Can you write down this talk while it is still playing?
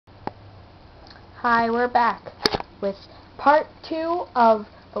Hi, we're back with part 2 of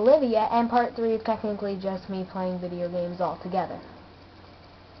Olivia, and part 3 is technically just me playing video games altogether.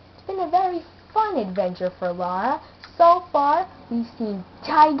 It's been a very fun adventure for Lara. So far, we've seen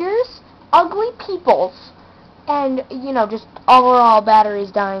tigers, ugly peoples, and, just overall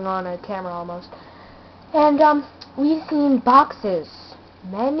batteries dying on a camera almost. And, we've seen boxes.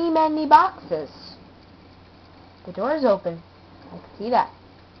 Many, many boxes. The door's open. I can see that.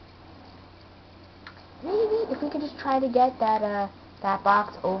 Maybe if we could just try to get that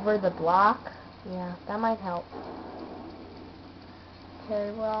box over the block. Yeah, that might help.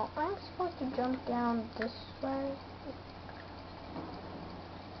 Okay, well, I'm supposed to jump down this way.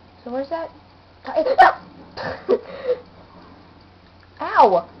 So where's that?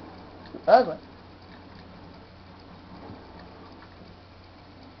 Ow! Ugly.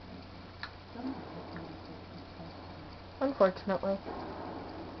 Unfortunately.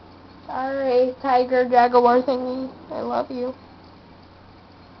 Sorry, tiger, jaguar thingy. I love you.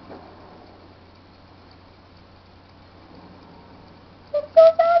 It's so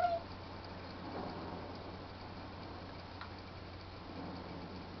funny.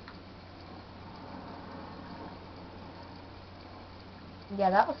 Yeah,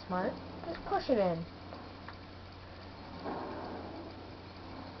 that was smart. Just push it in.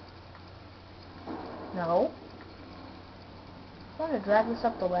 No. I want to drag this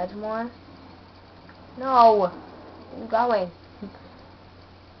up the ledge more. No! I'm going.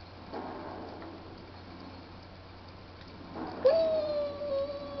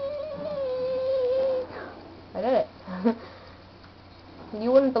 I did it.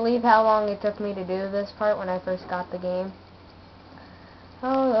 You wouldn't believe how long it took me to do this part when I first got the game.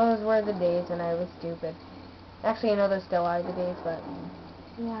 Oh, those were the days when I was stupid. Actually, those still are the days, but...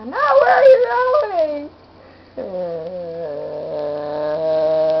 Yeah, no, where are you going?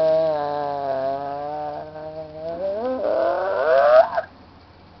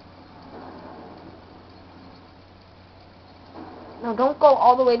 No, don't go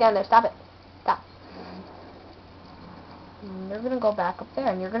all the way down there. Stop it. Stop. You're going to go back up there,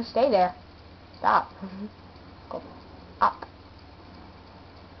 and you're going to stay there. Stop. Go up.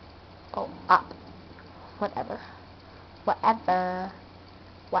 Go up. Whatever. Whatever.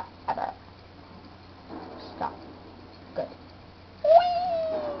 Whatever. Stop. Good.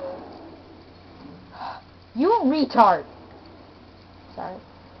 Whee! You retard. Sorry.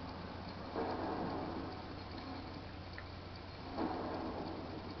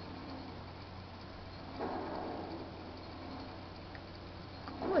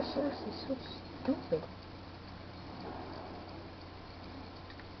 You are seriously so stupid.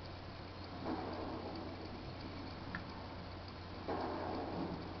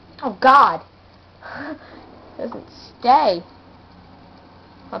 Oh God! Doesn't stay.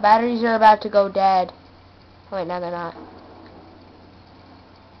 My batteries are about to go dead. Oh wait, no they're not.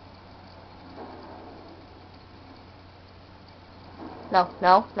 No,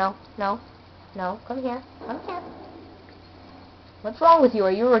 no, no, no, no. Come here. Come here. What's wrong with you?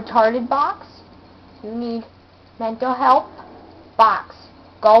 Are you a retarded box? You need mental help? Box.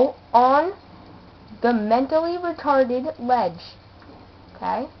 Go on the mentally retarded ledge.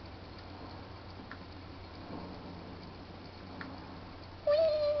 Okay?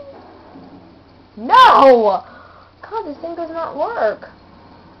 Whee! No! God, this thing does not work.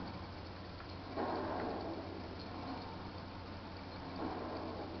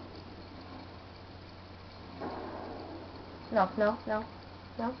 No, no, no,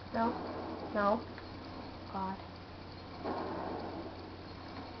 no, no, no. God.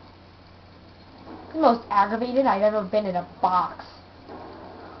 The most aggravated I've ever been in a box.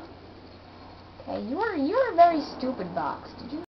 Okay, you're a very stupid box. Did you